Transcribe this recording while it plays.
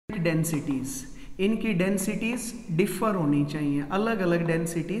Densities, इनकी densities differ होनी चाहिए, अलग अलग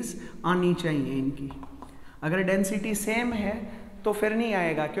डेंसिटीज़ आनी चाहिए इनकी। अगर डेंसिटी सेम है तो फिर नहीं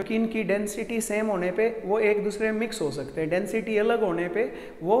आएगा, क्योंकि इनकी डेंसिटी सेम होने पे वो एक दूसरे में मिक्स हो सकते हैं, डेंसिटी अलग होने पे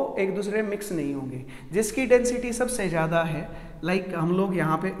वो एक दूसरे में मिक्स नहीं होंगे। जिसकी डेंसिटी सबसे ज़्यादा है, लाइक हम लोग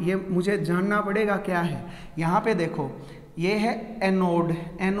यहाँ पे, ये मुझे जानना पड़ेगा क्या है। यहाँ पे देखो ये है एनोड,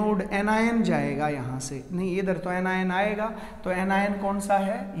 एनोड एनायन जाएगा यहाँ से, नहीं इधर तो एनायन आएगा, तो एनायन कौन सा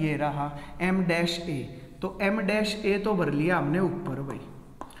है, ये रहा M-A। तो M-A तो भर लिया हमने ऊपर भाई,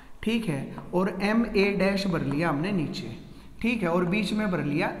 ठीक है, और Ma- भर लिया हमने नीचे, ठीक है, और बीच में भर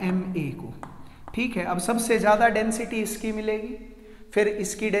लिया Ma को, ठीक है। अब सबसे ज़्यादा डेंसिटी इसकी मिलेगी, फिर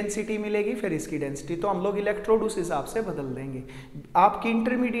इसकी डेंसिटी मिलेगी, फिर इसकी डेंसिटी, तो हम लोग इलेक्ट्रोड उस हिसाब से बदल देंगे। आपकी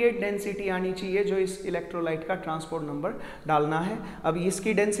इंटरमीडिएट डेंसिटी आनी चाहिए जो इस इलेक्ट्रोलाइट का ट्रांसपोर्ट नंबर डालना है। अब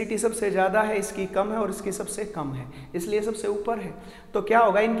इसकी डेंसिटी सबसे ज़्यादा है, इसकी कम है और इसकी सबसे कम है, इसलिए सबसे ऊपर है। तो क्या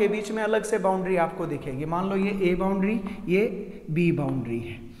होगा, इनके बीच में अलग से बाउंड्री आपको दिखेगी। मान लो ये A बाउंड्री, ये B बाउंड्री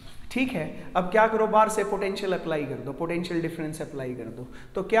है, ठीक है। अब क्या करो, बाहर से पोटेंशियल अप्लाई कर दो, पोटेंशियल डिफरेंस अप्लाई कर दो,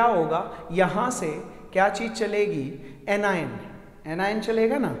 तो क्या होगा, यहाँ से क्या चीज़ चलेगी, एनायन, एनायन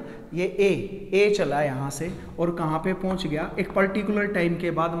चलेगा ना, ये ए चला यहाँ से और कहाँ पे पहुँच गया, एक पर्टिकुलर टाइम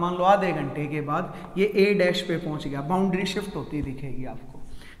के बाद, मान लो आधे घंटे के बाद ये A' पे पहुँच गया, बाउंड्री शिफ्ट होती दिखेगी आपको,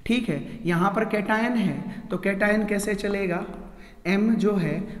 ठीक है। यहाँ पर कैटायन है, तो कैटायन कैसे चलेगा, M जो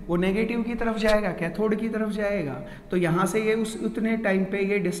है वो नेगेटिव की तरफ जाएगा, कैथोड की तरफ जाएगा, तो यहाँ से ये उतने टाइम पे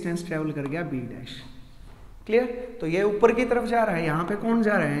ये डिस्टेंस ट्रेवल कर गया B', क्लियर। तो ये ऊपर की तरफ जा रहा है, यहाँ पे कौन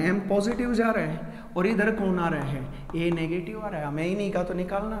जा रहा है, M पॉजिटिव जा रहा है, और इधर कौन आ रहा है, A नेगेटिव आ रहा है। हमें इन्हीं का तो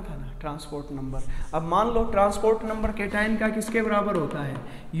निकालना था ना ट्रांसपोर्ट नंबर। अब मान लो ट्रांसपोर्ट नंबर कैटायन का किसके बराबर होता है,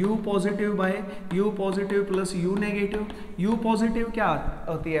 U positive bye U positive plus U negative. U positive क्या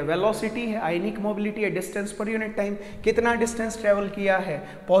होती है, वेलोसिटी है, आयनिक मोबिलिटी है, डिस्टेंस पर यूनिट टाइम, कितना डिस्टेंस ट्रेवल किया है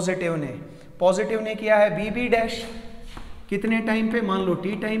पॉजिटिव ने किया है BB', कितने टाइम पे, मान लो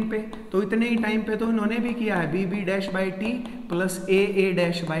T टाइम पे, तो इतने ही टाइम पे तो इन्होंने भी किया है BB'/T प्लस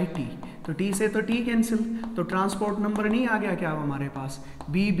AA'/T, तो T से तो T कैंसिल, तो ट्रांसपोर्ट नंबर नहीं आ गया क्या हमारे पास,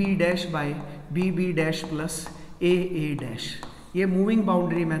 BB' प्लस AA'। ये मूविंग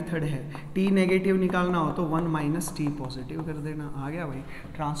बाउंड्री मेथड है, T नेगेटिव निकालना हो तो 1 - T पॉजिटिव कर देना, आ गया भाई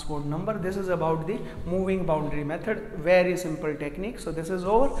transport number. This is about the moving boundary method, very simple technique. So this is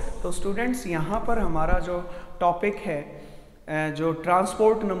over. तो स्टूडेंट्स यहाँ पर हमारा जो टॉपिक है, जो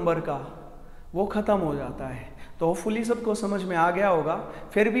ट्रांसपोर्ट नंबर का, वो ख़त्म हो जाता है। तो होपफुली सबको समझ में आ गया होगा।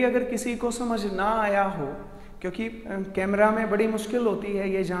 फिर भी अगर किसी को समझ ना आया हो, क्योंकि कैमरा में बड़ी मुश्किल होती है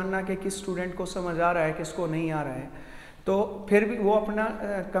ये जानना कि किस स्टूडेंट को समझ आ रहा है, किसको नहीं आ रहा है, तो फिर भी वो अपना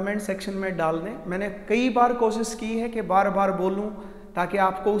कमेंट सेक्शन में डाल दें। मैंने कई बार कोशिश की है कि बार बार बोलूं ताकि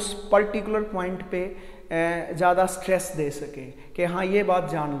आपको उस पर्टिकुलर पॉइंट पे ज़्यादा स्ट्रेस दे सके कि हाँ ये बात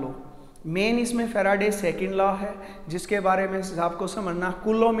जान लो। मेन इसमें फैराडे सेकंड लॉ है, जिसके बारे में आपको समझना,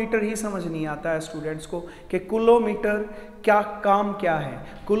 कुलोमीटर ही समझ नहीं आता है स्टूडेंट्स को कि कुलोमीटर क्या काम क्या है।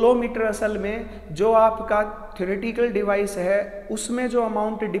 कुलोमीटर असल में जो आपका थ्योरेटिकल डिवाइस है उसमें जो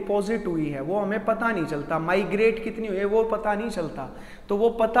अमाउंट डिपॉजिट हुई है वो हमें पता नहीं चलता, माइग्रेट कितनी हुई है वो पता नहीं चलता। तो वो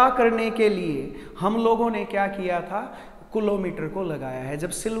पता करने के लिए हम लोगों ने क्या किया था, कुलोमीटर को लगाया है।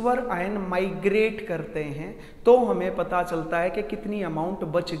 जब सिल्वर आयन माइग्रेट करते हैं तो हमें पता चलता है कि कितनी अमाउंट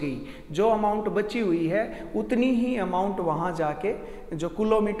बच गई। जो अमाउंट बची हुई है उतनी ही अमाउंट वहाँ जाके जो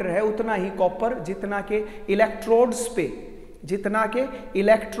कुलोमीटर है उतना ही कॉपर, जितना के इलेक्ट्रोड्स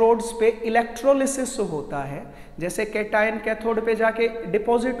पे इलेक्ट्रोलिसिस होता है। जैसे कैटायन कैथोड पे जाके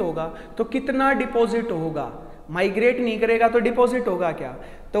डिपॉजिट होगा तो कितना डिपॉजिट होगा, माइग्रेट नहीं करेगा तो डिपॉजिट होगा क्या,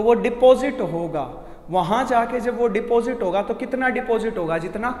 तो वो डिपॉजिट होगा वहां जाके। जब वो डिपॉजिट होगा तो कितना डिपॉजिट होगा,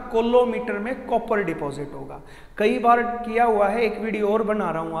 जितना किलोमीटर में कॉपर डिपॉजिट होगा। कई बार किया हुआ है, एक वीडियो और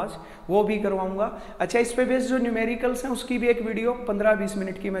बना रहा हूं आज, वो भी करवाऊंगा। अच्छा, इस पे बेस्ड जो न्यूमेरिकल्स हैं उसकी भी एक वीडियो 15-20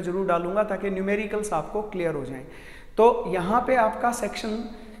 मिनट की मैं जरूर डालूंगा ताकि न्यूमेरिकल्स आपको क्लियर हो जाएं। तो यहाँ पे आपका सेक्शन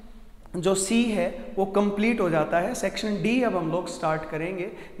जो C है वो कंप्लीट हो जाता है। सेक्शन D अब हम लोग स्टार्ट करेंगे,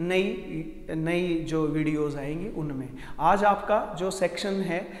 नई जो वीडियोस आएंगी उनमें। आज आपका जो सेक्शन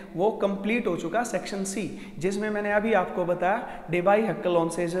है वो कंप्लीट हो चुका, सेक्शन C, जिसमें मैंने अभी आपको बताया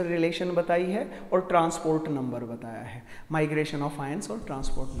डेबाई-हक्केल-ऑनसेजर रिलेशन बताई है और ट्रांसपोर्ट नंबर बताया है, माइग्रेशन ऑफ आयंस और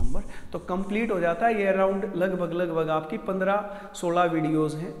ट्रांसपोर्ट नंबर। तो कंप्लीट हो जाता है ये। अराउंड लगभग आपकी 15-16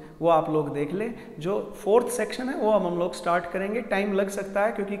 वीडियोज़ हैं, वो आप लोग देख लें। जो 4th सेक्शन है वो अब हम लोग स्टार्ट करेंगे। टाइम लग सकता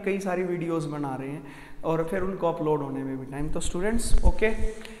है क्योंकि कई सारी वीडियोस बना रहे हैं और फिर उनको अपलोड होने में भी टाइम। तो स्टूडेंट्स ओके,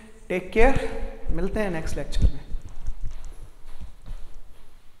 टेक केयर, मिलते हैं नेक्स्ट लेक्चर में।